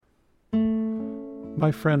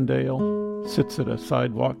My friend Dale sits at a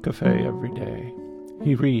sidewalk cafe every day.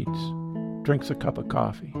 He reads, drinks a cup of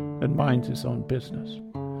coffee, and minds his own business.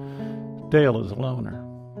 Dale is a loner.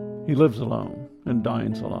 He lives alone and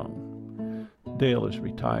dines alone. Dale is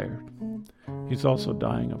retired. He's also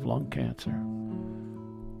dying of lung cancer.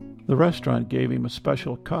 The restaurant gave him a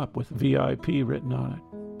special cup with VIP written on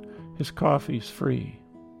it. His coffee's free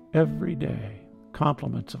every day.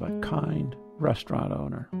 Compliments of a kind restaurant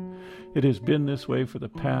owner. It has been this way for the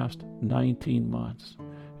past 19 months,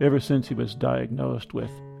 ever since he was diagnosed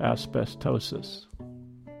with asbestosis.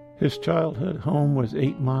 His childhood home was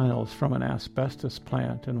 8 miles from an asbestos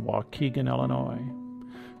plant in Waukegan, Illinois.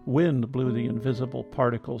 Wind blew the invisible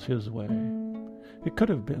particles his way. It could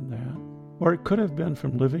have been that, or it could have been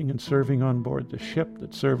from living and serving on board the ship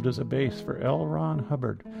that served as a base for L. Ron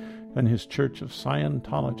Hubbard and his Church of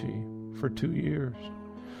Scientology for 2 years.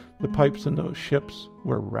 The pipes in those ships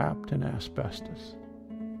were wrapped in asbestos.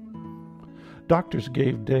 Doctors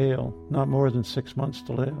gave Dale not more than 6 months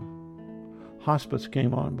to live. Hospice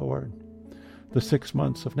came on board. The 6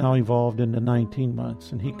 months have now evolved into 19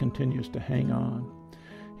 months, and he continues to hang on.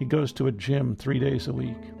 He goes to a gym 3 days a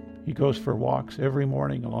week. He goes for walks every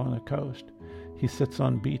morning along the coast. He sits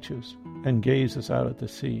on beaches and gazes out at the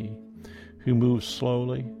sea, who moves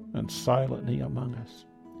slowly and silently among us.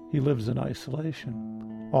 He lives in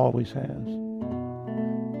isolation, always has.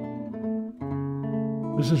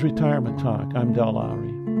 This is Retirement Talk. I'm Del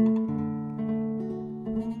Lowry.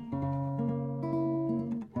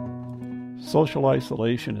 Social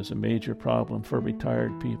isolation is a major problem for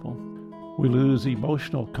retired people. We lose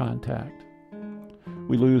emotional contact.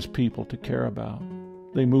 We lose people to care about.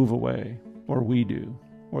 They move away, or we do,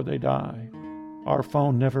 or they die. Our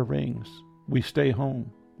phone never rings. We stay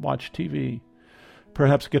home, watch TV,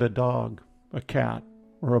 perhaps get a dog, a cat,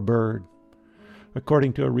 or a bird.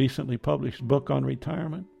 According to a recently published book on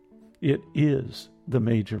retirement, it is the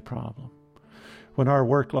major problem. When our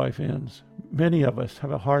work life ends, many of us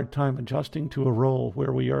have a hard time adjusting to a role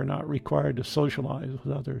where we are not required to socialize with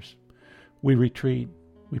others. We retreat.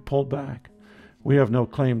 We pull back. We have no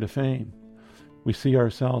claim to fame. We see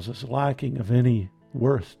ourselves as lacking of any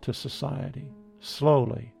worth to society.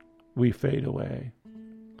 Slowly, we fade away.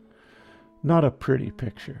 Not a pretty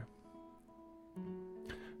picture.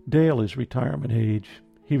 Dale is retirement age.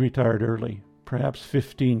 He retired early, perhaps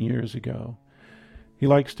 15 years ago. He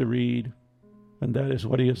likes to read, and that is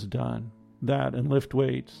what he has done. That and lift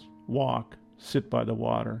weights, walk, sit by the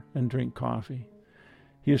water, and drink coffee.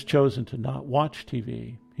 He has chosen to not watch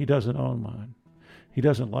TV. He doesn't own one. He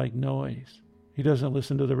doesn't like noise. He doesn't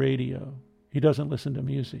listen to the radio. He doesn't listen to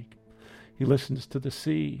music. He listens to the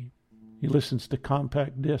sea. He listens to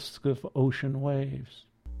compact discs of ocean waves.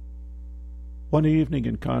 One evening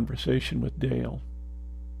in conversation with Dale,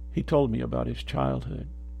 he told me about his childhood.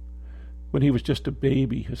 When he was just a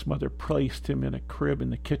baby, his mother placed him in a crib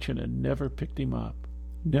in the kitchen and never picked him up,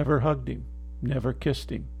 never hugged him, never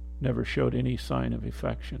kissed him, never showed any sign of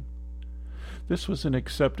affection. This was an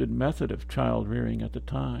accepted method of child rearing at the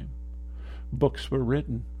time. Books were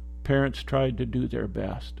written. Parents tried to do their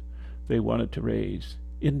best. They wanted to raise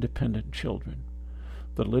independent children.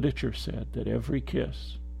 The literature said that every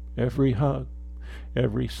kiss, every hug,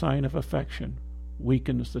 every sign of affection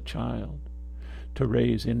weakens the child. To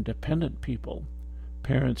raise independent people,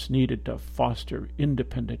 parents needed to foster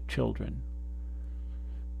independent children.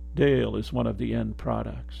 Dale is one of the end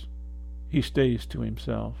products. He stays to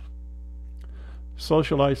himself.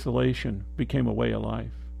 Social isolation became a way of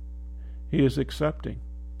life. He is accepting.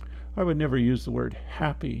 I would never use the word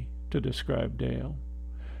happy to describe Dale.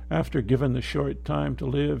 After given the short time to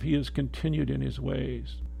live, he has continued in his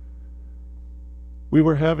ways. We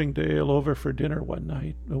were having Dale over for dinner one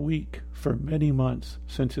night, a week, for many months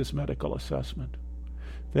since his medical assessment.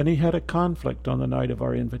 Then he had a conflict on the night of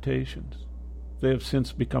our invitations. They have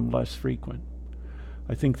since become less frequent.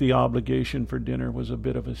 I think the obligation for dinner was a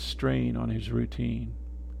bit of a strain on his routine.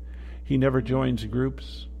 He never joins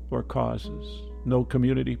groups or causes. No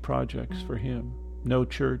community projects for him. No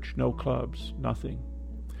church, no clubs, nothing.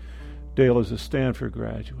 Dale is a Stanford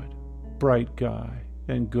graduate, bright guy,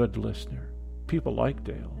 and good listener. People like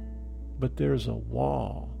Dale, but there's a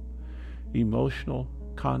wall. Emotional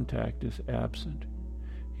contact is absent.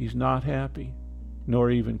 He's not happy,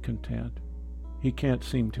 nor even content. He can't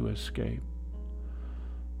seem to escape.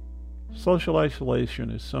 Social isolation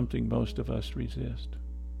is something most of us resist.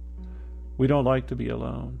 We don't like to be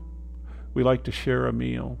alone. We like to share a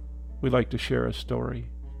meal. We like to share a story.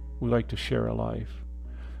 We like to share a life.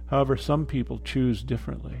 However, some people choose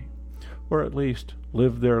differently, or at least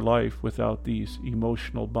live their life without these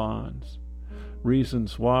emotional bonds.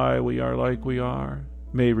 Reasons why we are like we are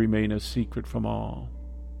may remain a secret from all,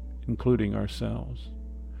 including ourselves.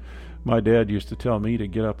 My dad used to tell me to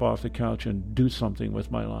get up off the couch and do something with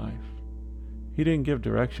my life. He didn't give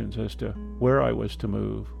directions as to where I was to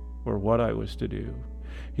move or what I was to do.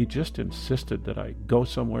 He just insisted that I go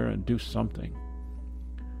somewhere and do something.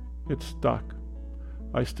 It stuck.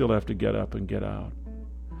 I still have to get up and get out.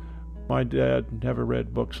 My dad never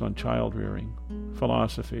read books on child rearing,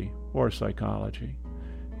 philosophy, or psychology.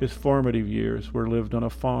 His formative years were lived on a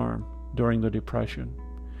farm during the Depression.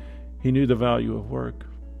 He knew the value of work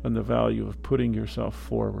and the value of putting yourself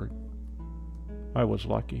forward. I was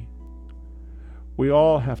lucky. We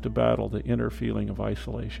all have to battle the inner feeling of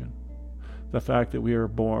isolation, the fact that we are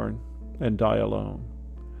born and die alone.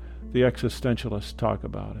 The existentialists talk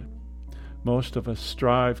about it. Most of us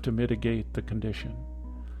strive to mitigate the condition.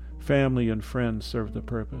 Family and friends serve the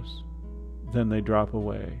purpose. Then they drop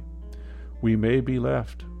away. We may be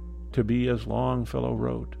left to be, as Longfellow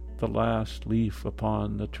wrote, the last leaf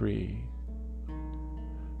upon the tree.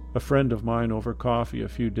 A friend of mine over coffee a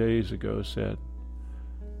few days ago said,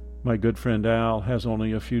 "My good friend Al has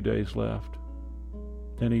only a few days left."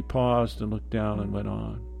 Then he paused and looked down and went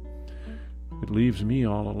on. "It leaves me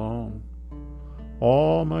all alone.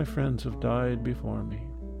 All my friends have died before me."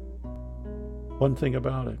 One thing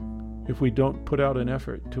about it, if we don't put out an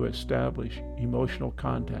effort to establish emotional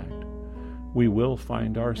contact, we will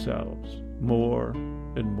find ourselves more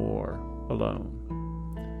and more alone.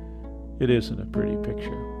 It isn't a pretty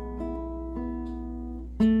picture.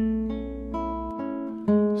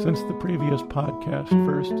 Since the previous podcast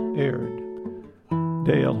first aired,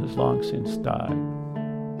 Dale has long since died.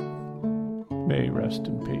 May he rest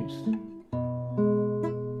in peace.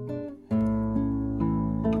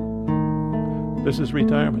 This is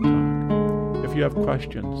Retirement Talk. If you have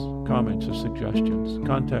questions, comments, or suggestions,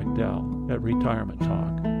 contact Dell at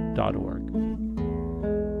retirementtalk.org.